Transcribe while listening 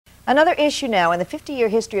Another issue now in the 50-year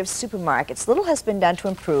history of supermarkets. Little has been done to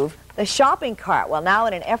improve the shopping cart. Well, now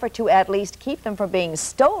in an effort to at least keep them from being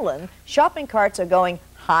stolen, shopping carts are going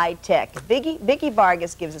high-tech. Vicky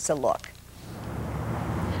Vargas gives us a look.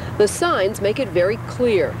 The signs make it very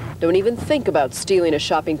clear. Don't even think about stealing a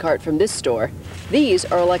shopping cart from this store. These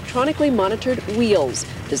are electronically monitored wheels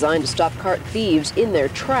designed to stop cart thieves in their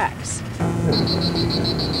tracks.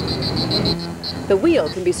 The wheel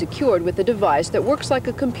can be secured with a device that works like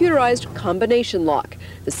a computerized combination lock.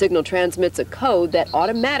 The signal transmits a code that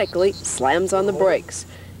automatically slams on the brakes.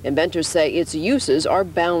 Inventors say its uses are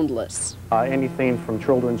boundless. Anything from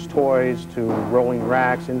children's toys to rolling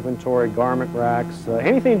racks, inventory, garment racks,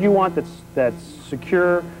 anything you want that's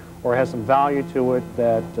secure or has some value to it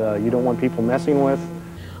that you don't want people messing with.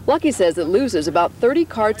 Lucky says it loses about 30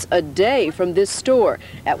 carts a day from this store.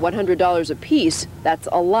 At $100 a piece, that's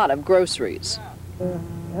a lot of groceries.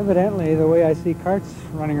 Evidently, the way I see carts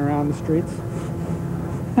running around the streets.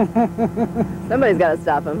 Somebody's got to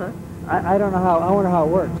stop them, huh? I don't know how. I wonder how it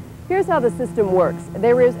works. Here's how the system works.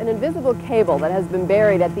 There is an invisible cable that has been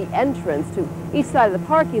buried at the entrance to each side of the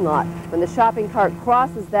parking lot. When the shopping cart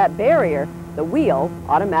crosses that barrier, the wheel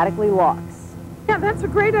automatically locks. Yeah, that's a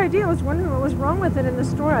great idea. I was wondering what was wrong with it in the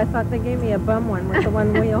store. I thought they gave me a bum one with the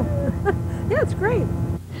one wheel. Yeah, it's great.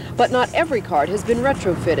 But not every cart has been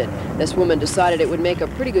retrofitted. This woman decided it would make a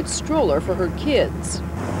pretty good stroller for her kids.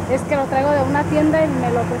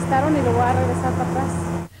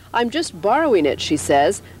 I'm just borrowing it, she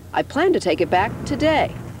says. I plan to take it back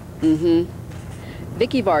today.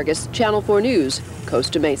 Vicky Vargas, Channel 4 News,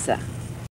 Costa Mesa.